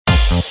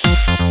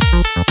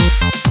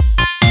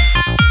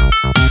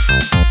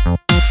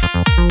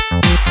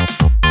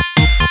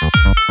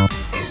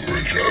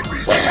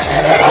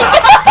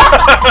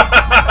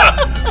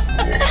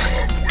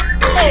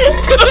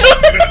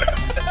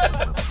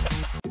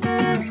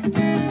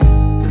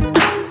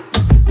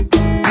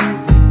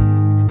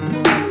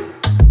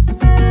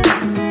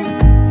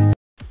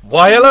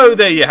Why hello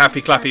there you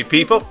happy clappy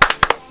people.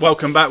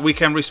 Welcome back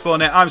Weekend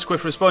Respawn here. I'm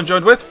Squiff Respawn,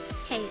 joined with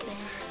Caitlin.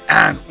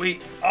 And we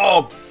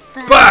are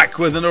back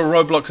with another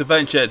Roblox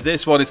adventure.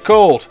 This one is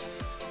called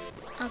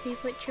Obby,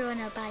 but you're on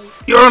a bike.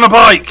 You're on a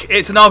bike!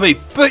 It's an Obby,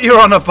 but you're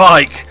on a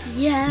bike!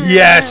 Yeah.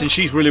 Yes, and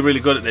she's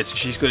really good at this.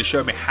 She's going to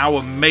show me how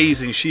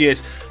amazing she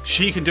is.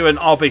 She can do an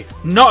Obby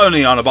not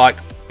only on a bike,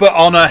 but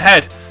on her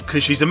head.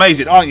 Because she's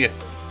amazing, aren't you?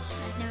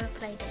 I've never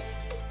played it.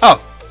 Oh.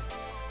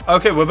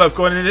 Okay, we're both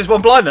going in this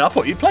one blind. I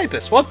thought you played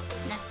this one.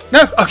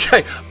 No?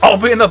 Okay.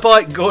 Obby on a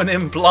bike going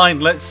in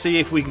blind. Let's see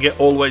if we can get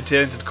all the way to the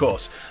end of the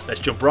course. Let's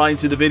jump right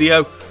into the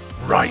video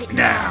right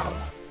now.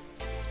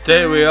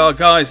 There we are,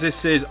 guys.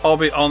 This is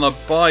Obby on a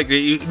bike.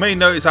 You may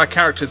notice our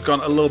character's gone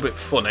a little bit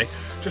funny.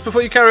 Just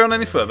before you carry on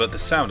any further, the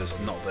sound is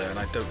not there, and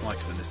I don't like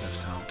it when there's no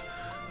sound.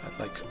 I'd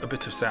like a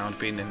bit of sound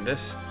being in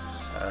this.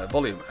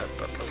 Volume.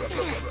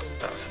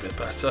 That's a bit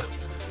better.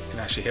 You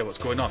can actually hear what's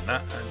going on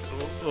now. And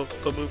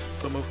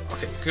don't move.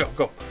 Okay,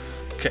 go.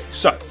 Okay,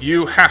 so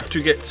you have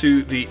to get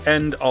to the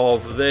end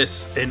of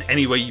this in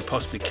any way you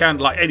possibly can,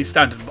 like any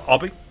standard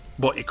Obby,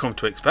 what you come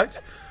to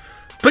expect.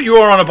 But you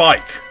are on a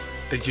bike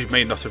that you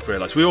may not have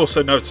realised. We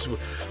also noticed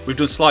we've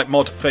done slight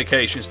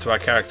modifications to our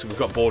character. We've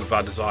got bored of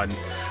our design,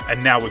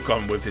 and now we've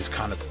gone with this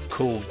kind of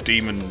cool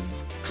demon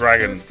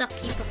dragon. It was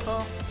sucky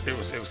before. It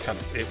was kind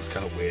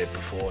of weird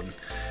before. And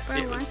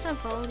bro, why is the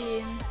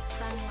volume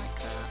sound like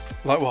that?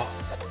 Like what?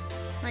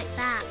 Like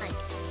that, like.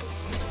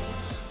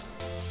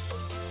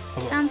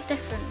 Sounds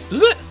different.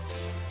 Does it?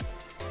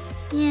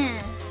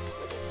 Yeah.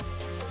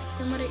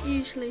 Than what it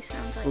usually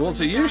sounds like. Well, what's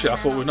it usually? I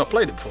thought we've not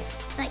played it before.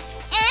 It's like,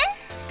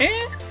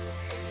 Eh?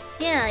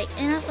 yeah, like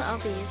in other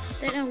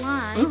Obbies. Don't know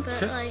why,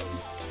 but like.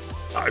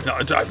 I'm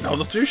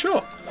not too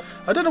sure.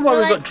 I don't know why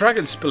we've got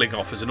dragons spilling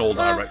off us in all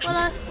directions.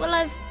 Well,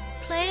 I've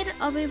played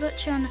Obby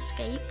Butcher on a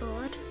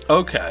skateboard.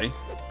 Okay.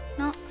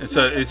 Not. Is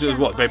it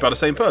what, made by the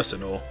same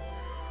person, or?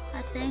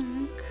 I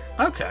think.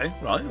 Okay,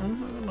 right.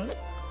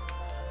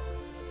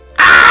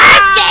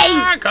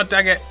 Ah, God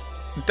dang it!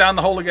 Down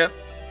the hole again.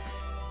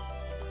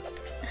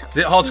 Is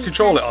it hard to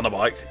control it on a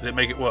bike? Does it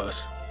make it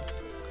worse?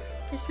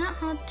 It's not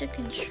hard to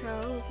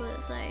control, but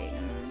it's like.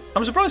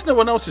 I'm surprised no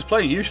one else is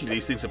playing. Usually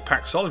these things are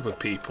packed solid with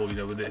people, you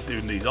know, when they're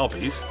doing these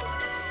Obbies.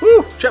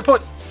 Woo!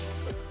 Checkpoint!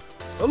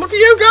 Oh, look at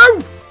you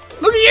go!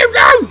 Look at you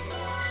go!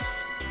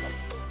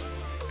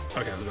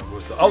 Okay,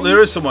 oh,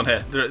 there is someone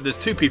here. There's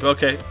two people.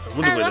 Okay, I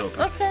wonder where they're up.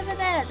 Look over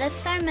there. There's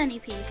so many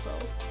people.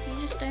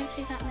 You just don't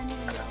see that many in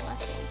your level.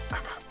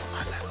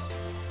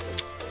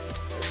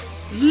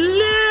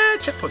 Yeah,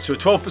 checkpoint. So we're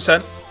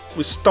 12%.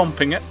 We're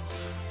stomping it.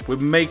 We're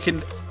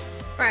making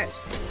Bros.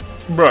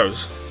 Bro.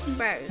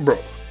 We're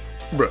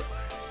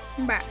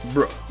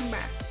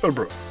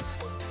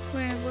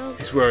in World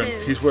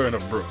 2. He's wearing a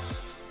bro.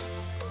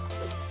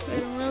 We're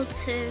in World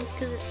 2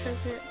 because it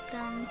says it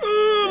down.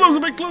 Oh, that was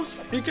a bit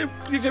close. You get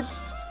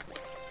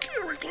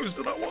very close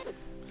to that one.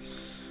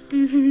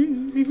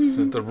 This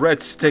is the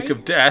red stick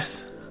of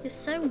death. You're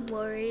so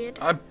worried.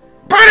 I'm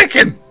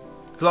panicking.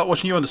 It's like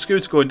watching you on the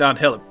scooter going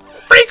downhill. It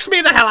freaks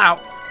me the hell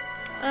out.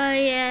 Oh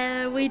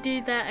yeah, we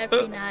do that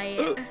every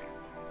night.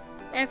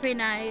 Every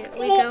night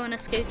we go on a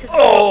scooter.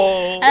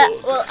 Well,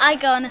 I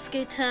go on a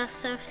scooter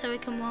so we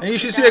can walk. And you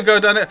should see her go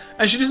down it,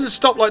 and she doesn't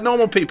stop like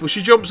normal people.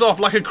 She jumps off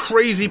like a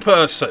crazy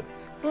person.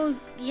 Well,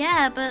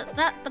 yeah, but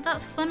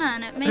that's fun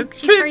and it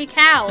makes you freak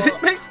out.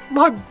 It makes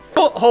my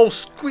butthole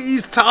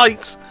squeeze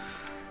tight.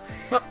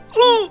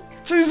 Oh,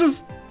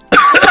 Jesus!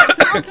 It's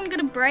not like I'm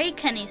gonna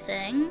break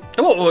anything.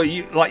 What?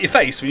 You like your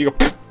face when you go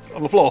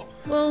on the floor?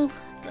 Well,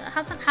 that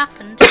hasn't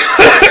happened.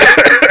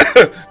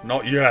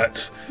 Not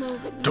yet. Well,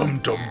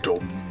 Dum.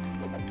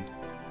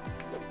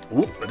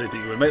 Ooh, I didn't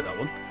think you would make that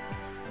one.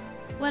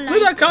 Well, Where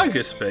did that guy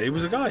get to be? There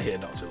was a guy here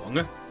not too long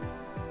ago.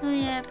 Oh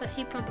yeah, but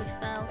he probably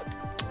fell.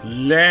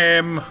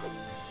 Lame.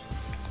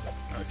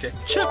 Okay.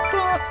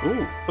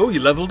 Checkpoint. Oh, you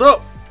leveled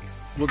up.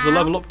 What does a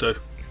level up do?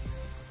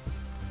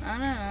 I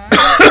don't know.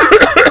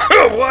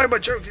 Why am I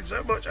joking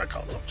so much? I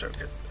can't stop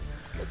joking.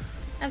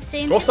 I've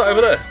seen. What's that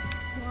over there?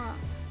 What?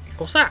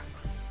 What's that?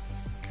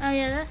 Oh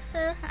yeah,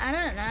 that's. I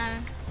don't know.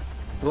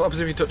 What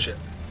happens if you touch it?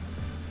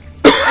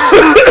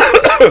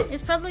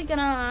 It's probably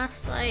gonna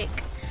ask like,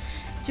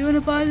 do you want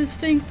to buy this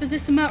thing for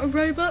this amount of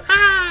Robux?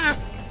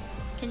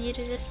 Can you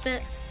do this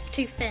bit? It's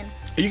too thin.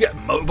 Are you getting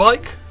a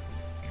motorbike?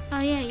 Oh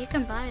yeah, you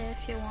can buy it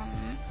if you want,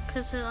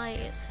 because like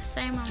it's the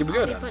same on Should we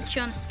go Obby, then? but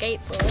you're on a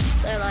skateboard,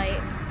 so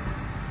like.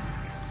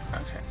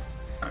 Okay.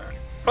 Alright.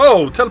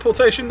 Oh,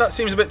 teleportation. That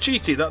seems a bit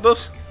cheaty. That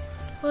does.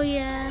 Well,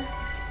 yeah.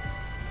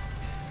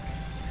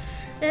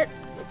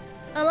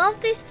 A lot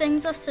of these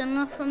things are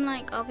similar from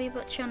like Obby,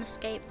 but you're on a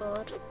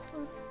skateboard.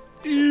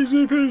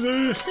 Easy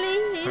peasy.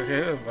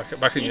 Please. Okay,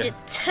 back in You here.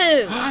 did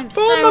 2. I'm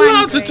so What am I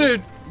allowed to angry.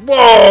 do?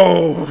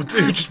 Whoa!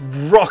 Dude just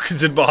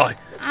rocketed by.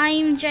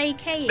 I'm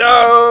JK.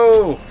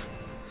 No!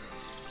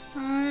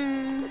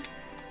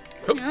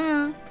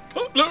 Oh,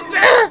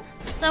 no.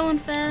 So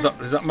unfair.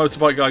 Is that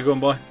motorbike guy going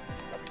by?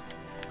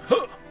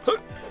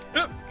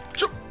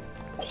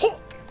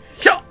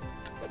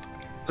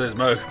 There's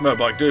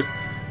motorbike dude.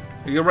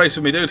 You can race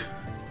with me, dude.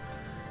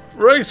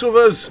 Race with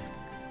us.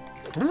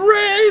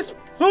 Race.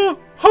 How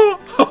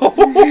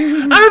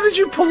did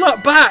you pull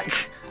that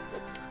back?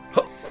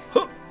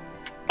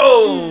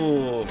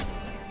 Oh.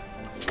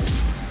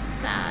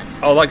 Sad.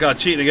 Oh, that guy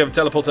cheating again with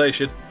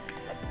teleportation.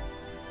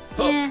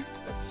 Yeah,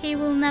 he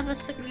will never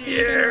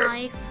succeed in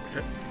life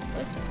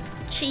with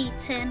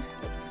cheating.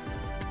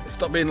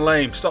 Stop being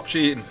lame. Stop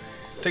cheating.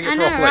 Take it I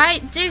know, properly.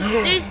 right? Do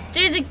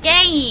the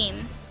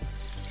game.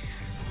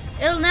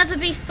 It'll never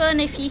be fun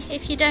if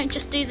you don't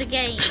just do the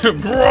game.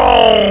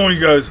 Bro, he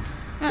goes.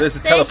 There's the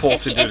See,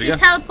 teleporting dude if again. you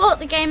teleport,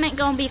 the game ain't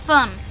gonna be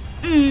fun.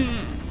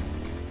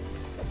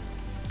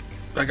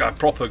 That guy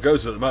proper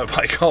goes with the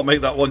motorbike. Can't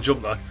make that one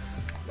jump though.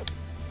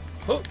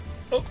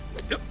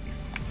 Yep.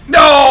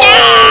 No!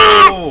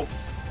 Yeah!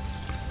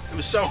 It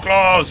was so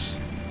close.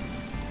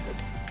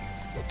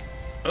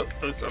 Oh,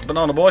 it's a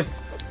banana boy.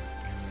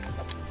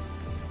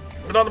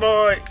 Banana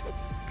boy.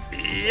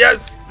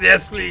 Yes,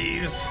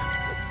 please.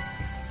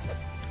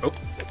 Oh,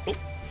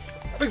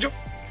 big jump.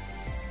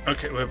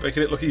 Okay, we're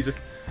making it look easy.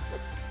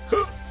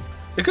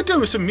 They could do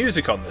with some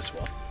music on this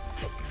one.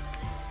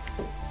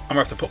 I'm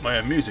gonna have to put my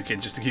own music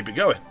in just to keep it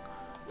going.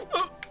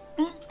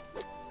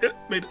 Yeah,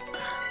 made it.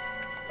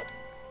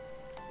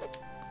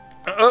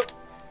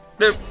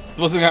 No,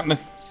 wasn't happening.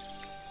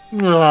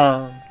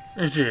 No,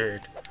 it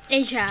did.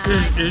 It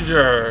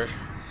did.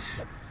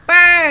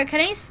 Bro, can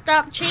you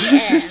stop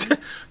cheating?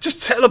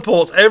 just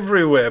teleports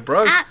everywhere,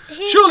 bro.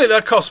 Surely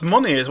that costs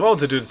money as well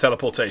to do the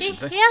teleportation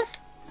thing.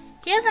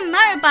 He has a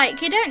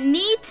motorbike. You don't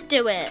need to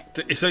do it.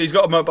 So he's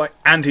got a motorbike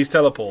and he's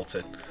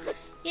teleporting.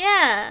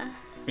 Yeah.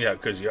 Yeah,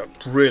 because you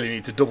really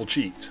need to double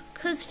cheat.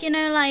 Because, you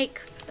know,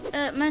 like,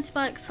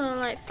 motorbikes are,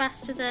 like,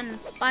 faster than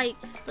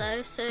bikes,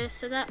 though. So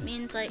that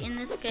means, like, in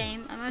this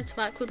game, a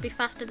motorbike would be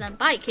faster than a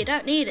bike. You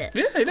don't need it.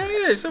 Yeah, you don't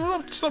need it.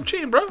 So stop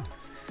cheating, bro.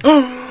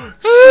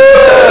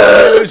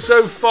 Oh,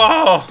 so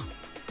far.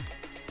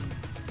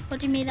 What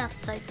do you mean that's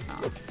so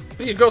far?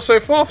 You got so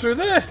far through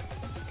there.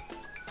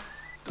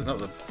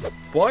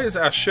 Why is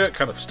our shirt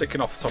kind of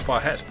sticking off the top of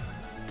our head?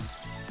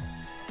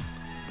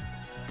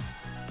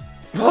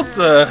 What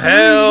the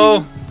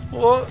hell?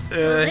 What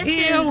the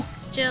hell?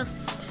 This is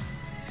just...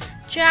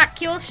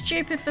 Jack, you're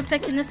stupid for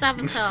picking this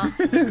avatar.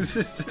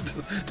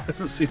 It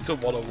doesn't seem to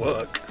want to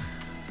work.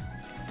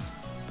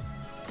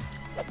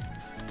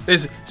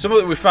 There's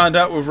something that we found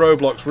out with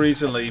Roblox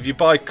recently. If you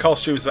buy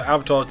costumes for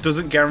Avatar, it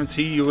doesn't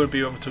guarantee you're going to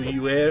be able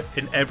to wear it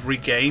in every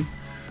game.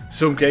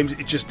 Some games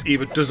it just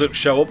either doesn't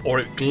show up or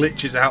it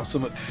glitches out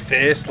something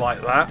fierce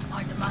like that.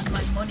 I demand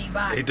my money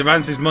back. He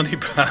demands his money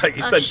back.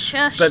 He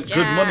spent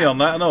good money on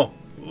that and all.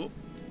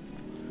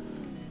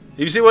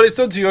 You see what it's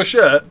done to your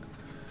shirt?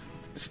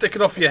 It's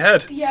sticking off your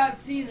head. Yeah, I've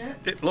seen it.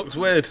 It looks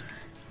weird.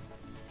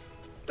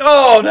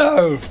 Oh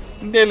no!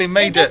 Nearly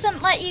made it. It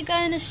doesn't let you go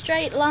in a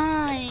straight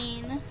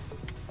line.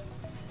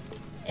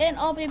 In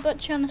Obby,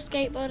 but you're on a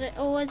skateboard, it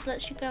always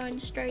lets you go in a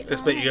straight line.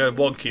 This bit you go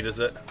wonky, does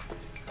it?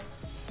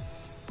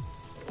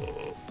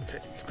 Oh, okay,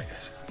 you can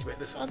make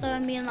this. Although I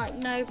mean, like,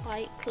 no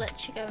bike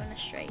lets you go in a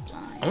straight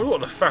line. I wonder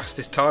what the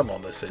fastest time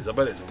on this is. I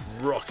bet it's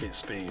rocket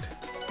speed.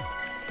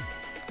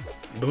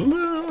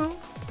 Do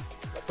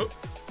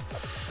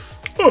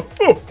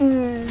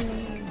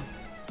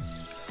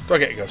I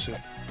get to go soon?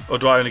 Or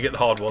do I only get the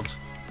hard ones?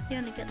 You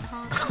only get the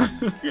hard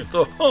ones. Get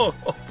the hard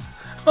ones.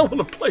 I want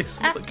to play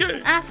some of the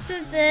game. After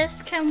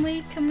this, can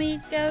we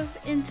go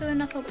into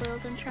another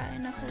world and try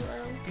another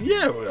world?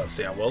 Yeah, we'll have to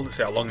see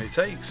how long it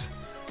takes.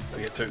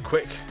 We get through it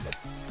quick.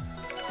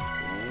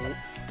 Ooh.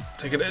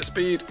 Take it at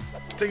speed.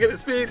 Take it at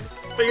speed.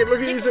 Make it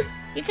look easy.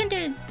 You can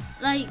do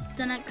like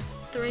the next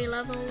 3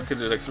 levels. You can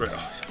do the next 3.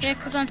 Oh, yeah,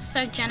 because I'm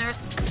so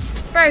generous.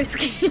 Bro,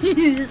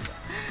 excuse.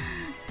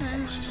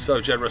 She's so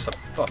generous.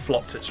 I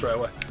flopped it straight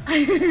away.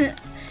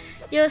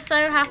 You're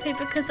so happy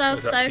because I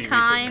was so TV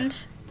kind.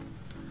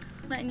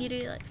 Letting you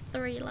do like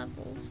 3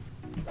 levels.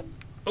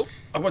 Oh,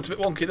 I went a bit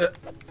wonky there.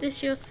 This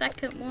is your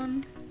second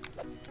one.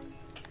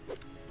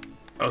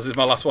 Oh, this is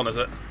my last one, is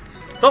it?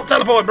 Stop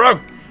teleporting, bro!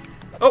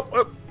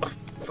 Oh, I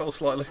fell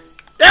slightly.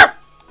 Yep!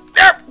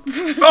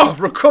 Oh,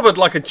 recovered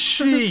like a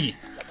G.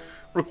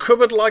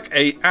 Recovered like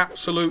a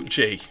absolute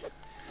G.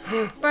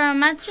 Bro,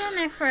 imagine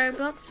if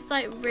Roblox was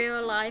like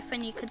real life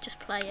and you could just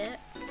play it.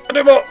 I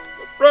do more.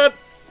 Run.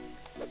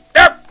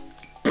 Yep.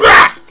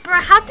 Bro,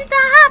 how did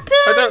that happen?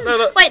 I don't know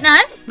that. Wait, no.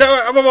 No,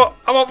 I want more.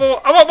 I want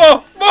more. I want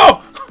more.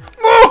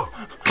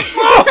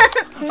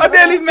 I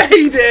nearly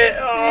made it.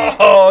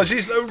 Oh,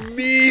 she's so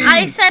mean.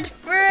 I said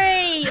 3.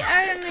 Only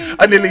 3.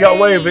 I nearly got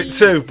away with it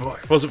too, but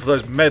it wasn't for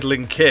those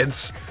meddling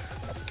kids.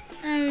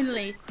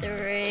 Only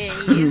 3.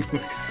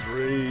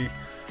 3.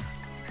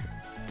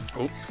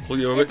 Oh,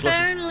 you're a bit If close.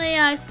 only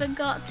I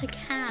forgot to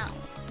count.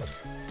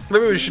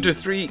 Maybe we should do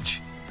 3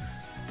 each.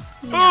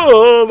 No.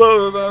 Oh,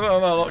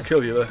 no, not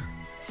kill you there.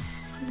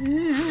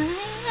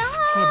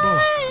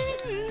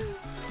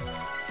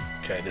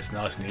 Okay, this is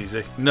nice and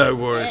easy. No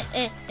worries.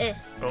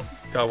 Oh,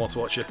 guy wants to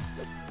watch you.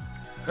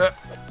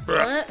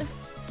 What?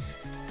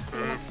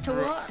 Who wants to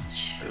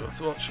watch? Who wants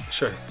to watch?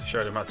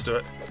 Show him how to do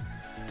it.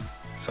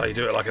 So you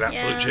do it like an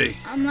absolute G.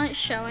 I'm like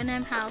showing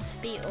him how to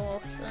be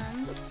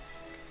awesome.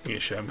 You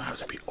show him how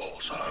to be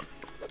awesome.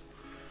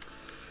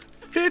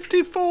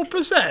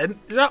 54%?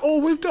 Is that all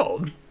we've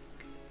done?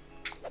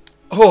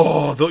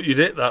 Oh, I thought you'd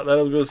hit that then,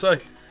 I was going to say.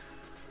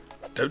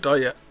 Don't die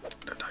yet.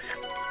 Don't die yet.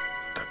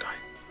 Don't die.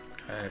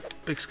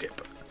 Big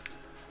skip.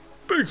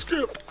 Big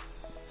skip.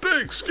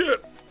 Big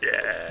skip.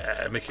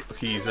 Yeah, make it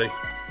look easy.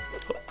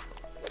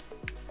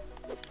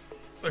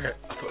 Okay,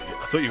 I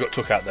thought you got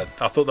took out then.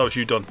 I thought that was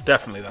you done.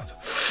 Definitely that.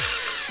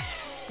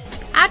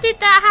 How did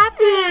that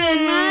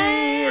happen,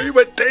 man? You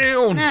went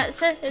down. No, it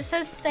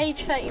says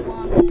stage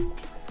 31.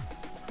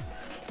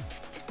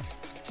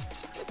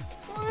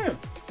 Oh, yeah.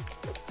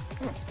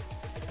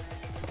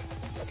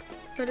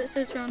 But it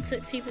says around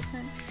 60%.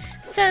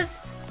 It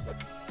says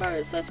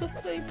we're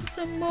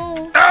 30%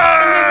 more.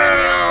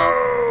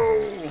 Oh!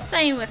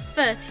 Saying we're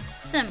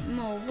 30%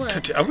 more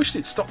work. I wish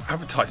they'd stop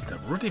advertising the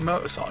ruddy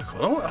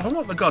motorcycle. I don't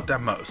want the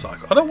goddamn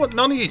motorcycle. I don't want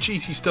none of your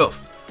cheaty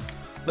stuff.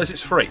 Unless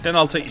it's free. Then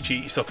I'll take your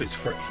cheaty stuff, it's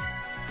free.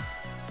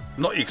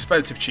 Not your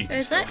expensive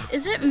cheaty stuff.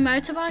 Is it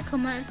motorbike or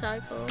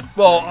motorcycle?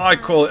 Well, I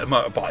call it a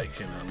motorbike.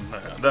 You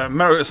know. The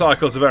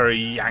motorcycle's a very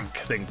yank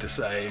thing to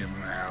say.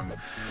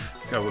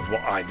 Go with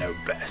what I know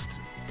best.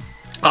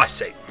 I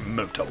say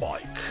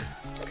motorbike.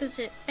 Because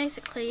it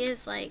basically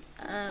is like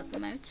a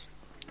motor.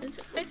 It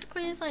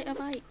basically is like a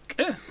bike.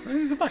 Yeah,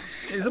 it's a bike.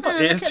 It's a bike.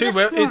 Oh, It has two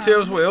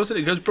wheels and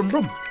it goes brum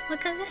brum.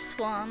 Look at this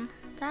one.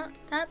 That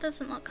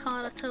doesn't look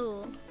hard at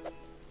all.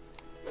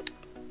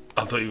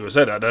 I thought you were going to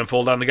say that. Don't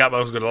fall down the gap. I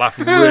was going to laugh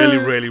really,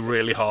 really,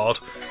 really hard.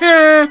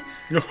 You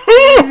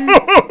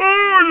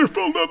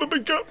fell down the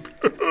big gap,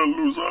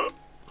 loser.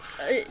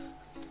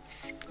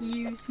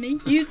 Excuse me.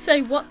 You'd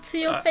say what to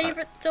your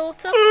favourite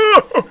daughter?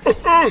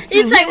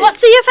 You'd say what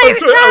to your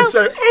favourite child? I'd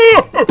say,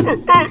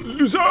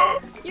 loser.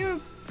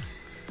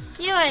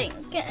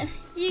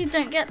 You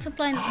don't get to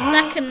play in the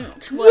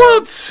second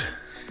world.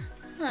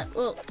 What?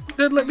 Well,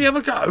 Don't let me have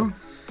a go.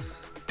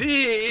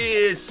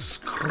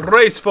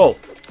 Disgraceful.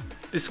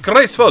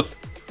 Disgraceful.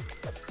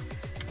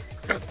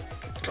 Come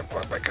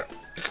on, back up.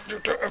 You can do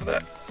it over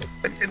there.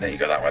 And there you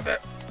go, that one there.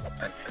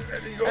 And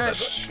then you go on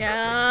this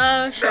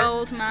one. Shush,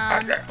 old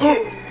man.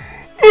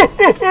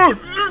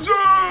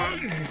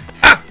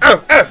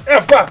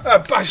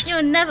 Bashed.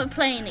 You're never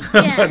playing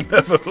again.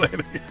 Never playing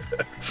again.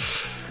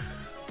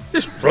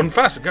 Just run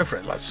fast and go for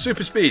it. Like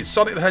super speed.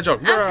 Sonic the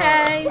Hedgehog.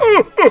 Okay.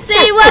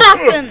 See what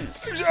happens.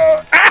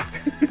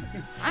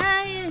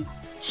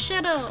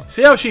 Shut up.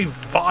 See how she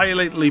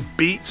violently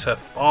beats her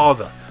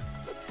father.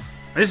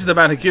 This is the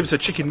man who gives her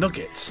chicken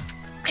nuggets.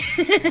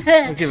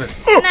 Give it.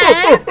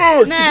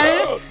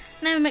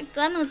 No,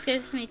 McDonald's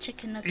gives me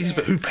chicken nuggets.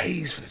 But who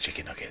pays for the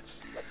chicken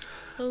nuggets?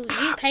 Oh,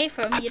 you pay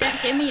for them, you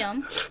don't give me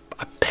them.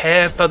 I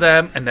pay for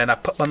them and then I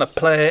put them on a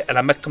plate and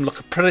I make them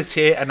look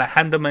pretty and I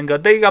hand them and go,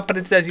 there you go,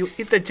 princess, you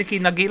eat the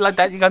chicken nugget like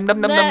that, you go num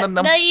num num num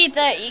num. No, you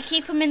don't, you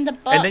keep them in the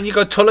box. And then you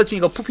go toilet and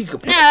you go poopy, you go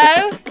poop.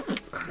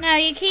 No,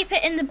 you keep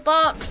it in the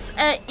box,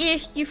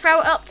 you throw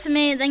it up to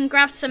me and then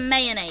grab some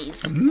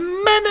mayonnaise.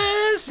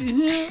 Mayonnaise!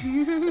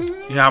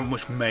 You know how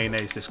much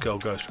mayonnaise this girl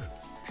goes through?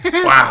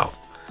 Wow.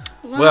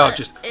 Well,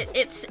 just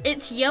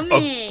it's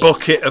yummy. A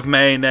bucket of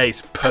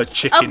mayonnaise per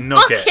chicken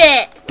nugget.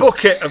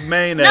 Bucket of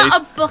mayonnaise.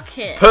 Not a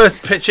bucket. Per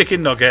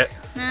chicken nugget.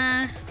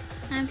 Nah,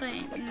 I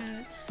think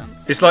something.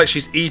 It's like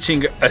she's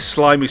eating a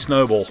slimy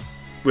snowball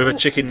with a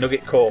chicken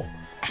nugget core.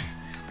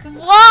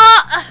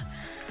 What?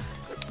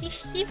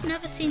 You've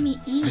never seen me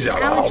eat.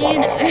 How would you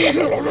know?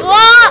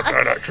 What?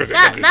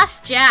 That's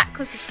Jack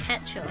with his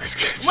ketchup.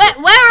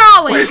 Where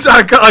are we? Where's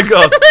that guy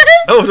gone?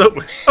 Oh, no.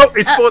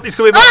 He's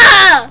coming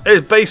back.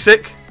 It's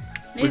basic.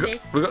 We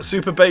got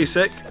super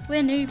basic.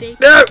 We're newbie.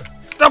 No!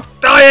 Stop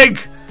dying!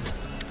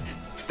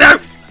 No!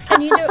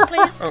 Can you do it,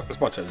 please? Oh, it's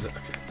my turn, is it?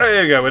 Okay.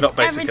 There you go, we're not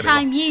basic Every anymore.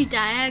 time you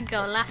die, I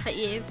go laugh at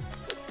you.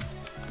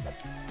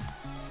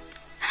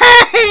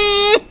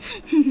 I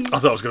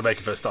thought I was going to make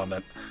it first time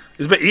then.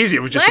 It's a bit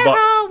easier with just Where about...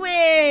 are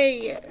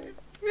we?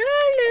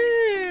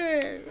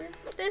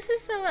 This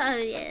is so... Oh,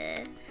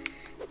 yeah.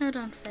 Not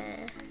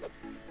unfair.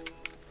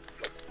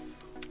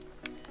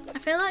 I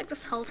feel like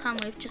this whole time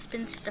we've just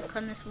been stuck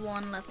on this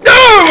one level. No!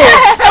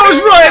 I was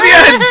right at the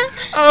end!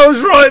 I was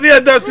right at the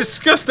end. That's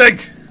disgusting.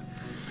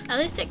 At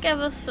least it gave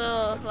us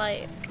a,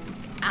 like,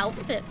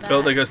 outfit back.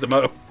 Oh, there goes the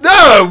motor.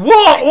 No!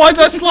 What? Why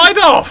did I slide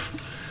off?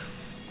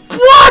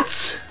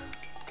 What?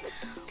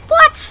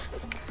 What?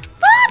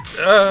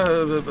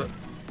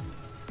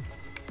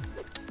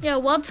 Yo,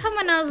 one time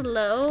when I was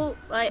little,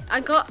 like,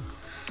 I got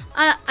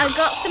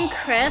some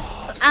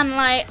crisps and,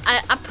 like,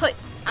 I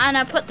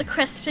put the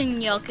crisps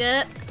in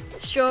yogurt.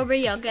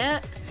 Strawberry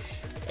yogurt.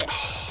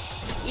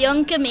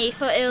 Younger me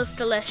thought it was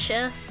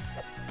delicious.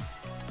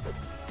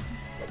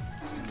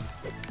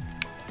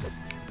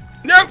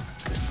 No!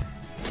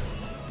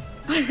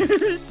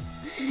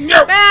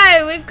 No!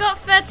 Bro, we've got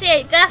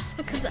 39 deaths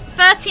because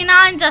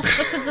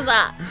of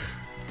that.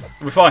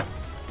 We're fine.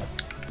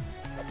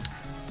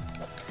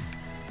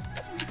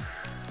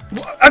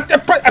 I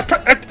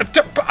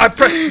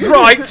pressed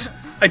right.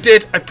 I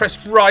did. I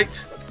pressed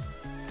right.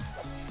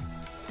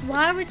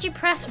 Why would you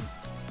press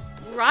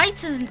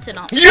right isn't an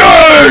option?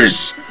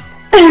 Yes!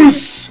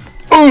 Oos!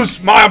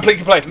 Oos! My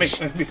unpleaky play. Me.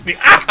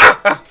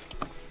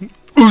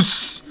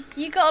 Oos!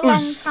 You got a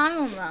long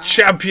time on that.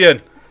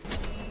 Champion.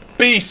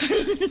 Beast.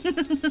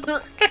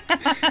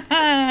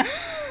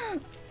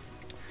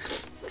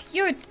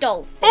 You're a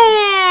dolphin.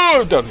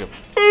 Oh, down here.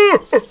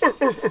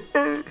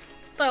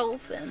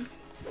 Dolphin.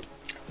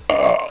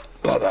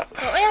 Like that.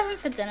 What are we having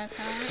for dinner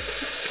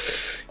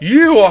tonight?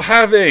 You are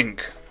having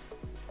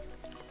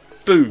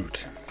food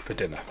for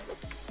dinner.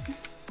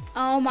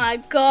 Oh my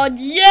god,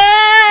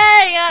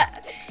 yay!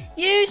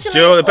 Usually, Do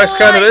you know what the best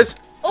kind of is?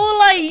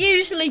 All I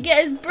usually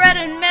get is bread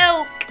and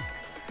milk.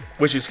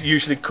 Which is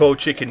usually called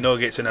chicken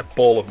nuggets and a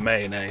ball of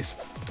mayonnaise.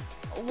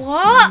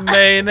 What?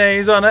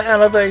 Mayonnaise on an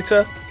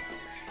elevator.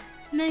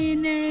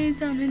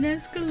 Mayonnaise on an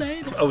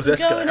escalator. Oh, it was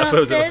escalator. I thought it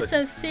was upstairs,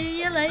 so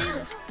see you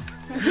later.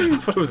 I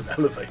thought it was an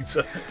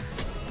elevator.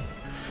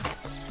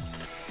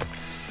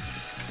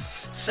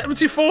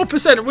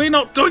 74%. We're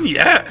not done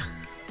yet.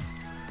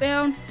 We're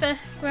on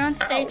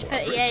stage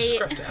 38.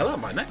 Scratched the hell out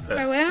of my neck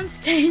there. We're on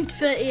stage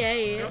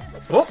 38.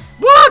 What?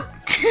 What?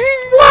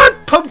 What?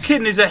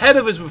 Pumpkin is ahead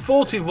of us with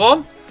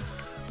 41.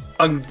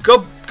 And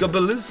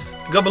Gobblers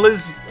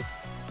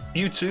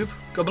YouTube.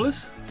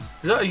 Gobblers?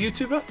 Is that a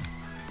YouTuber?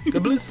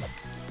 Gobblers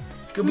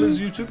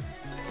YouTube.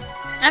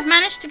 I've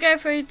managed to go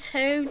through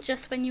 2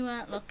 just when you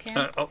weren't looking.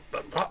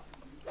 What?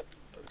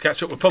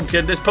 Catch up with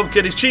Pumpkin. This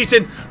Pumpkin is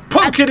cheating.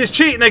 Pumpkin is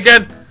cheating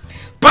again.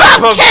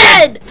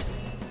 Pumpkin!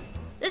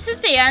 This is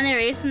the only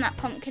reason that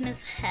Pumpkin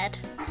is ahead.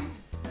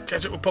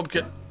 Catch up with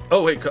Pumpkin.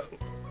 Oh wait.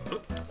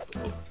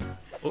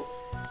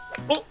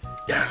 Oh.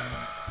 Yeah.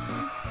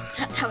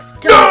 That's how it's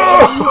done.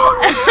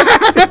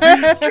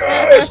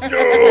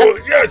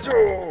 Yes,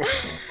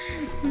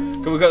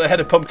 no. We got ahead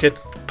of Pumpkin.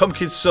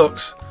 Pumpkin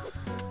sucks.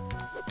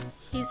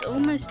 He's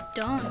almost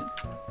done.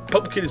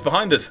 Pumpkin is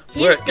behind us.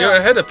 You're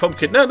ahead of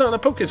Pumpkin. No,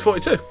 Pumpkin's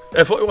 42.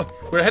 41.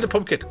 We're ahead of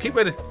Pumpkin. Keep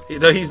waiting.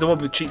 No, he's the one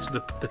with cheats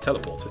with the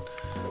teleporting.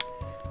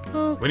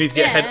 Well, We need to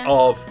get ahead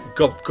of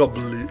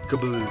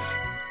Gobblers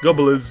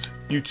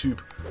YouTube.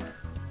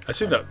 I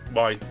assume that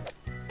my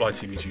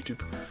team is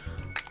YouTube.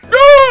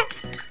 No!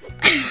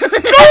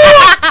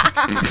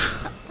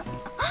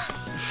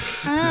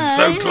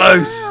 So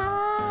close.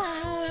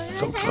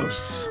 So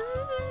close.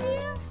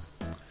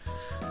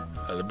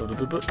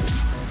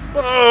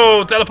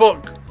 Oh,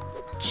 teleport.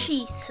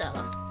 Cheater.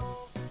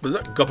 Was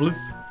that Gobblers?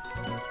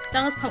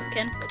 That was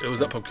Pumpkin. It was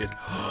that Pumpkin.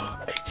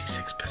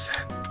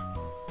 86%.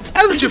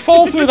 How did you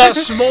fall through that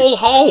small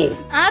hole?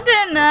 I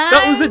don't know.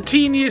 That was the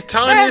teeniest,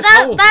 tiniest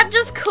hole. That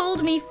just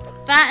called me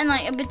fat in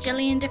like a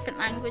bajillion different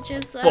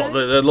languages, though. What,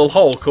 the little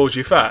hole called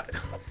you fat?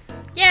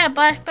 Yeah,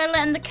 by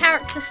letting the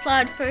character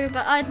slide through,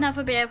 but I'd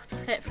never be able to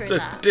fit through The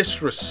that.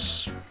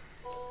 disrespect.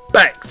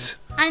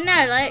 I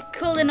know, like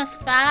calling us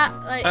fat.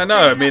 Like I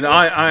know. I mean,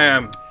 I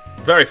am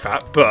very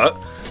fat,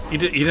 but you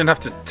didn't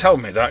have to tell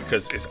me that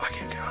because I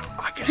can go.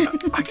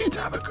 I get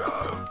to have a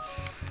go.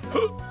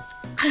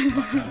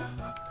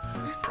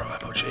 Pro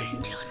emoji.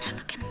 You're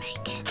never gonna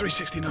make it.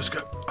 360 no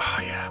scope. Oh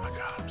yeah, my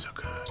god, I'm so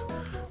good.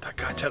 That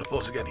guy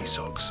teleports again. He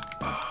sucks.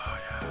 Oh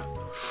yeah.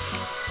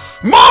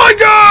 My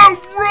go!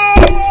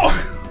 Roll!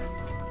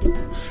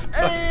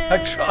 I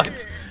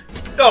tried.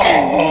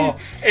 Oh,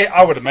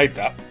 I would have made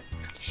that.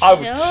 I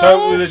would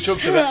totally have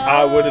jumped to that.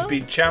 I would have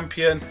been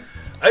champion.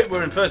 Hey,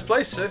 we're in first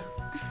place, sir.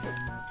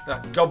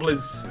 That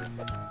Gobblers.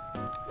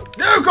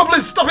 No,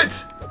 Gobblers, stop it!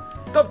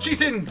 Stop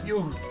cheating,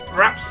 you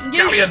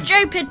rapscallion. You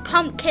stupid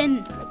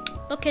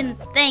pumpkin-looking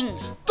thing.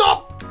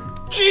 Stop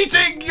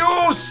cheating,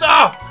 you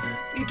sir!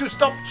 Need to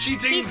stop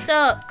cheating. He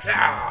sucks.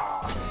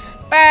 Ah.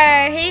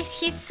 Bro,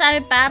 he's so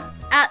bad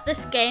at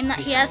this game that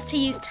he has to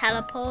use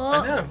teleport.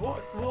 I know,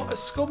 what a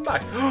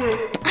scumbag.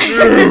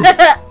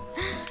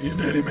 You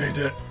nearly made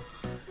it.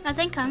 I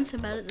think I'm so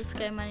bad at this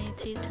game I need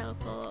to use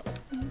teleport.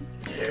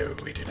 No,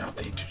 we do not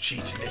need to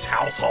cheat in this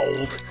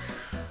household.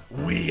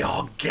 We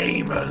are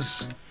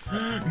gamers.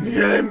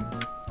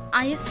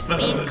 I used to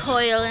speed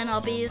coil in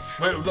Obby's.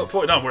 Wait, look,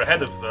 49, we're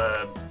ahead of...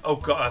 oh,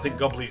 God, I think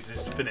Gobblies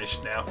is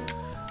finished now.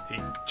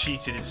 He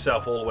cheated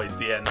himself all the way to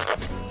the end.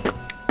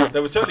 They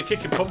were totally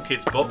kicking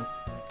Pumpkin's butt.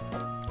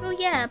 Oh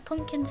yeah,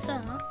 Pumpkin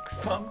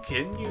sucks.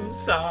 Pumpkin, you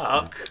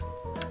suck.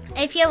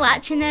 If you're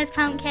watching this,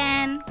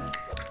 Pumpkin,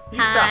 You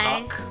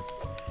hi. suck.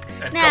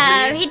 And No,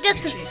 Gobblies, he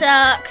doesn't cheat.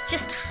 suck.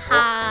 Just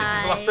hi. This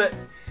is the last bit.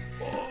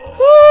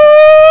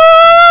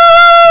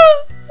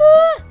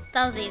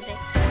 That was easy.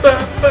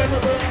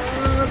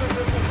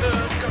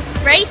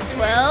 Race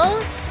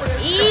world,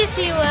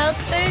 easy world,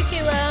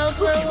 spooky world.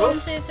 1,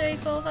 2, 3,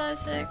 4, 5,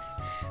 6,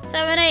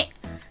 7, 8.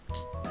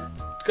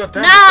 God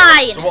damn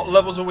 9. So what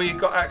levels have we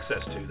got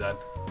access to then?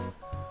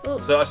 Ooh.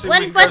 So I assume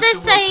when we can go they to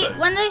say World 2.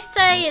 when they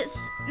say it's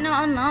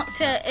not unlocked,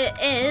 it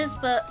is,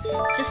 but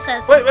just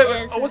says Wait. it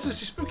is. I wanted to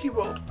see Spooky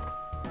World.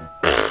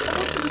 I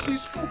wanted to see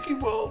Spooky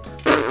World.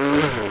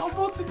 I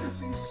wanted to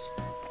see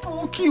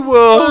Spooky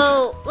World.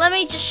 Well, let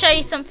me just show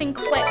you something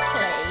quickly.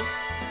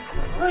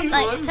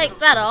 Like, take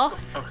that off.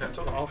 Okay,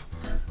 took that off.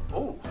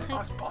 Oh,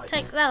 nice bike.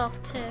 Take that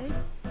off too.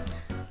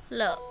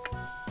 Look.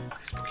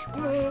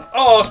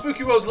 Oh,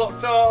 Spooky World's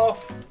locked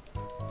off.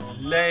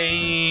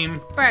 Lame.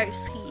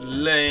 Broskies.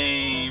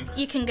 Lame.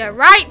 You can go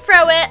right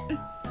through it.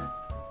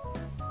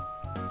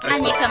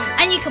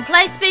 And you can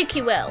play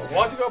Spooky World.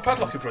 Why has it got a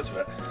padlock in front of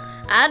it?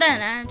 I don't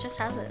know, it just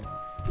has it.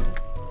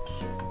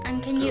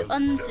 And can you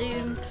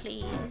unzoom,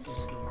 please?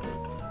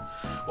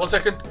 1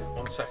 second.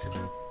 1 second.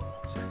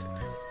 1 second.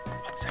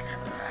 1 second.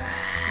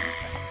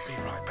 Be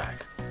right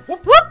back.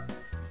 Whoop, whoop.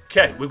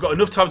 Okay, we've got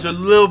enough time to do a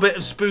little bit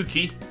of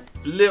spooky.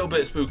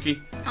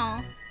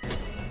 Oh.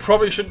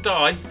 Probably shouldn't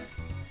die,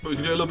 but we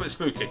can do a little bit of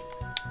spooky.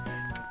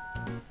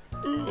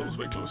 Oh, that was a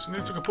bit close. And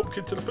he took a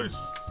pumpkin to the face.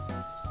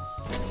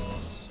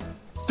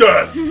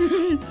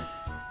 Done.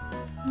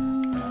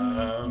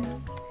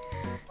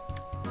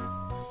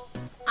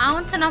 I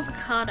want an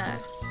avocado.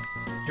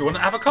 You want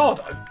an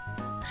avocado?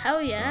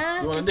 Hell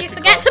yeah. Did you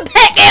forget to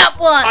pick me up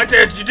one? I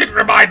did. You didn't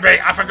remind me.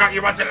 I forgot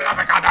you wanted an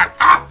avocado.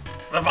 Ah,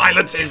 the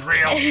violence is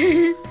real.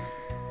 I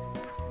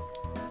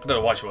don't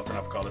know why she wants an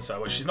avocado so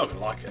much. She's not going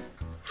to like it.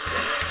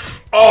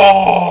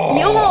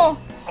 Oh!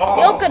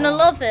 You're going to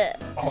love it.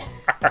 Oh.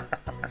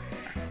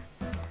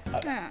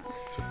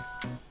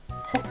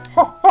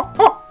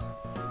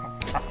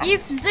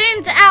 You've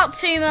zoomed out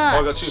too much. Oh,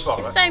 I got too far.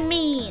 You're so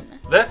mean.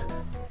 There?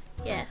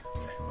 Yeah.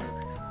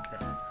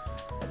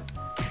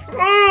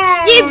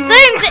 You've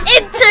zoomed it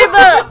in too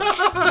much.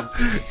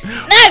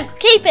 No,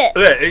 keep it.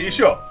 There, are you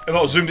sure? I've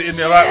not zoomed it in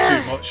there out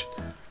too much.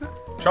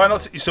 Try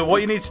not to. So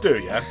what you need to do,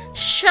 yeah?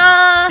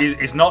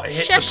 Is not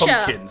hit the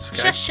pumpkins.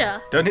 Okay?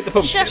 Don't hit the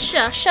pumpkins.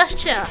 Shusha.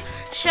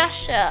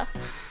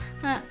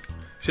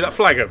 See that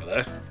flag over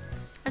there?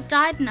 I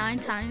died 9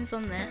 times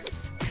on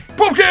this.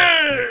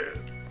 Pumpkin!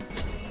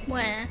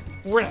 Where?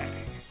 Where?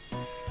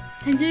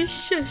 Can you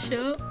shush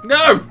up?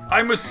 No!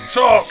 I must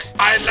talk!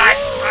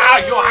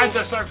 Your hands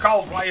are so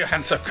cold! Why are your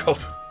hands so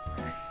cold?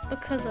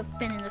 Because I've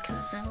been in the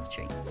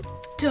conservatory.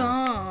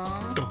 Duh.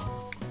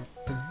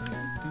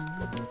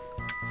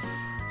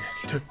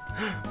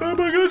 Oh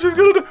my god, she's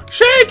gonna do.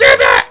 She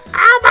did it!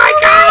 Oh my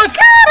god!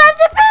 I'm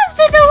the best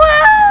in the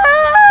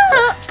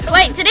world!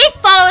 Wait, did he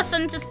follow us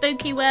into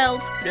Spooky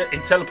World? Yeah, he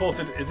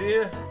teleported. Is he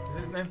here? Is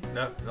his name?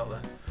 No, he's not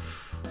there.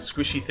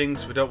 Squishy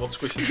things. We don't want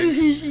squishy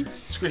things.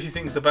 Squishy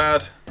things are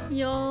bad.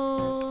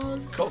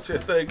 Yours. Can't see a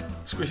thing.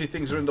 Squishy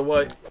things are in the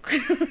way.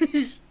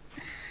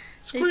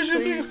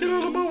 Squishy things, get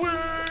out of my way!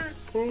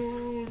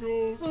 Oh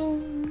god. Oh.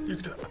 You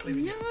can do it. I believe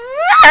in you.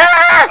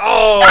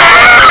 Oh!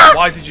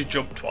 Why did you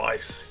jump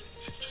twice?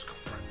 You should just go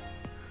for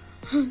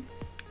it.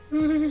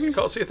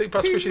 Can't see a thing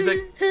past squishy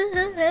thing.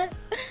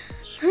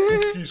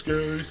 Spooky,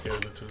 scary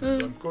skeletons.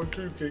 I'm going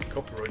to get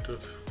copyrighted.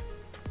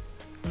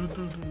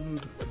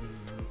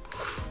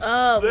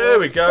 Oh, there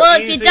we go.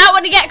 Well, easy. If you don't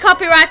want to get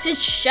copyrighted,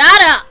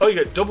 shut up. Oh, you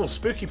get double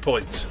spooky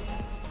points.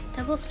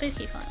 Double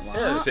spooky points? What?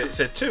 Yeah, it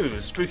said 2,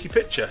 a spooky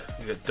picture.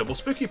 You get double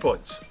spooky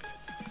points.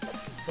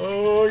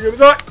 Oh, you're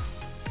gonna die.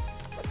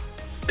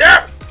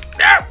 No!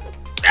 No!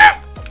 No!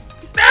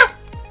 No!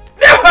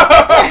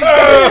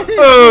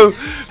 No!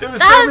 There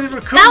was so many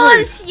recoveries. That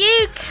was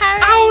you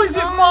carrying How is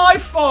it my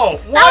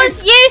fault? Why? That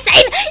was you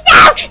saying,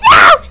 no!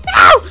 No!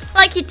 No!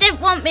 Like you didn't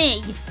want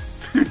me.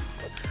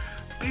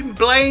 Being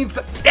blamed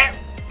for... Yeah.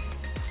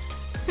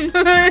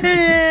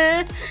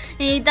 That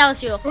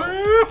was your fault.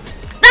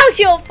 That was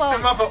your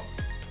fault. My fault.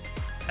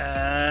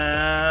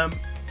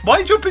 Why are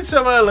you jumping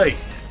so early?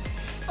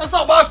 That's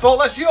not my fault.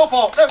 That's your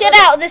fault. No, Get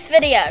out of this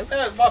video.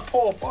 No, my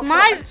poor.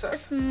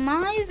 It's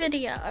my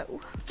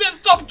video.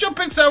 Stop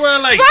jumping so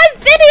early. It's my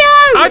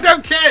video. I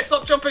don't care.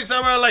 Stop jumping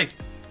so early.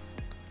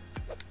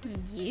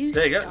 There you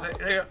go.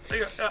 There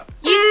you go.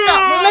 You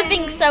stop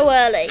living so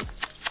early.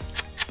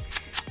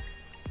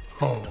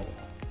 Oh.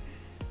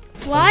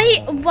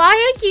 Why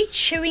are you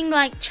chewing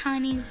like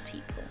Chinese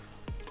people?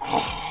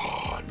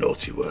 Oh,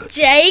 naughty words.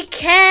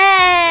 JK.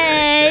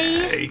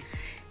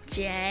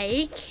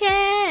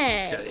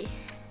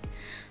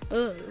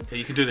 Okay,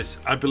 you can do this.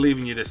 I believe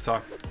in you this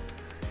time.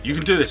 You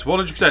can do this,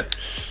 100%.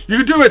 You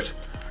can do it.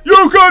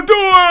 You can do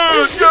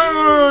it.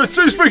 Yeah,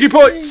 2 spooky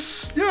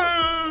points.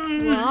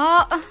 Yeah.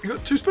 What? You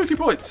got 2 spooky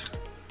points.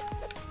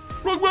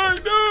 Wrong way.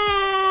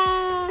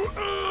 No.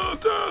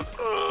 Death.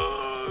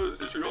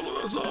 She got on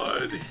the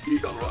side. He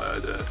got right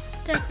idea.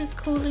 Death is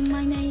calling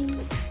my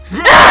name.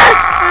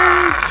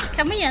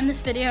 Can we end this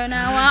video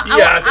now? I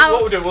think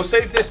what we'll do, we'll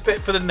save this bit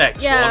for the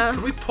next one.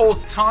 Can we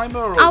pause the timer?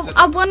 Or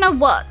I want to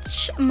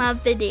watch my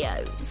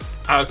videos.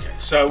 Okay,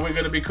 so we're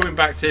going to be coming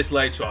back to this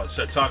later on.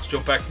 So time to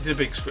jump back into the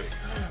big screen.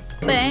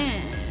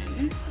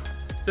 Boom.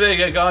 There you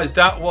go, guys.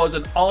 That was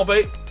an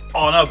Obby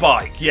on a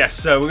bike. Yes,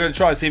 so we're going to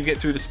try and see if we get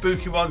through the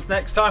spooky ones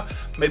next time.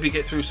 Maybe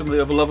get through some of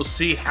the other levels,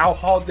 see how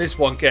hard this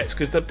one gets.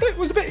 Because the bit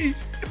was a bit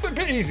easy. It was a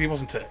bit easy,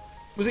 wasn't it?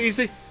 Was it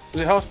easy?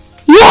 Was it hard?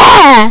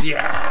 Yeah!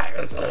 Yeah, it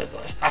was easy.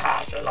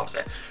 She loves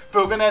it.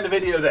 But we're going to end the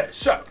video there.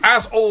 So,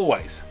 as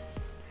always,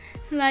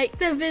 like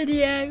the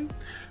video.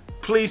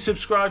 Please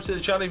subscribe to the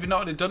channel if you've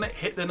not already done it.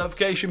 Hit the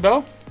notification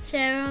bell.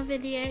 Share our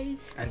videos.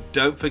 And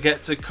don't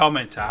forget to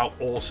comment how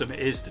awesome it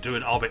is to do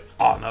an Obby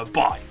on a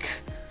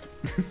bike.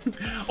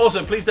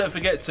 Also, please don't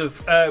forget to,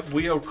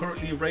 we are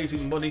currently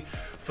raising money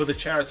for the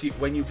charity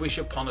When You Wish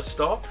Upon a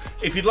Star.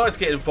 If you'd like to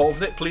get involved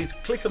with it, please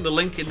click on the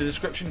link in the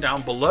description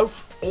down below,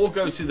 or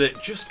go to the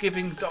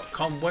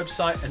justgiving.com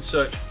website and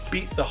search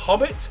Beat the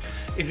Hobbit.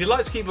 If you'd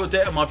like to keep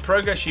updated on my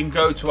progress, you can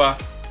go to our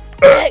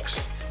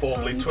X,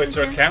 formerly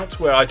Twitter account,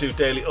 where I do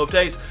daily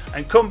updates,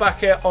 and come back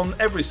here on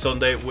every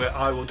Sunday where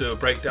I will do a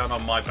breakdown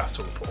on my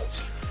battle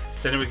reports.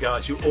 So anyway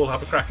guys, you all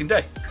have a cracking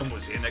day, and we'll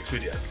see you next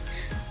video.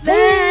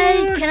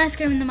 Bye! Can I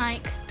scream in the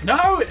mic?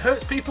 No, it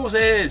hurts people's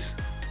ears.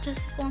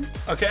 Just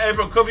once. Okay,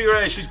 everyone cover your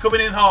ears. She's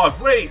coming in hard.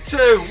 3, 2,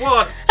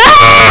 1.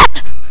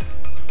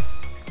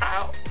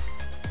 Ow.